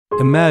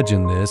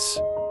Imagine this.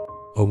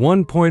 A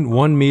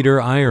 1.1-meter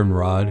iron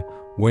rod,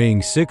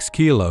 weighing 6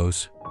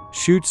 kilos,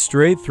 shoots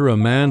straight through a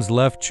man's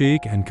left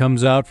cheek and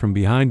comes out from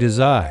behind his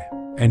eye,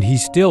 and he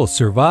still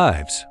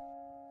survives.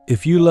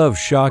 If you love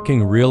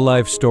shocking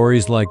real-life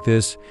stories like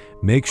this,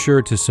 make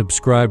sure to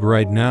subscribe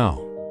right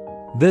now.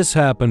 This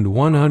happened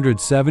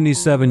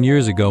 177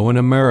 years ago in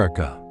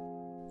America.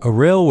 A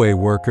railway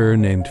worker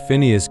named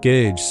Phineas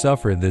Gage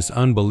suffered this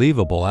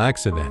unbelievable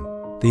accident.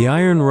 The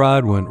iron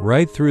rod went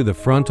right through the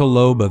frontal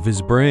lobe of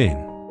his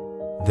brain.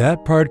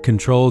 That part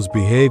controls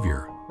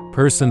behavior,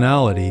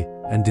 personality,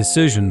 and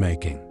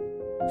decision-making.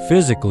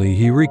 Physically,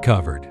 he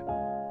recovered,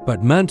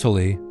 but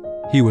mentally,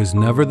 he was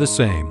never the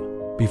same.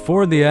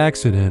 Before the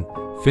accident,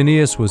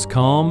 Phineas was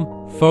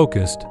calm,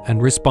 focused, and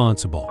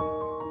responsible.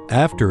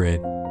 After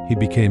it, he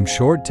became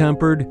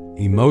short-tempered,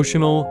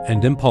 emotional,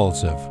 and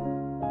impulsive.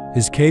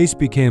 His case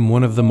became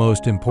one of the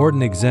most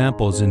important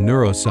examples in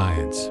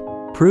neuroscience,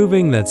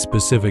 proving that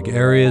specific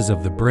areas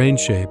of the brain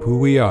shape who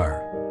we are.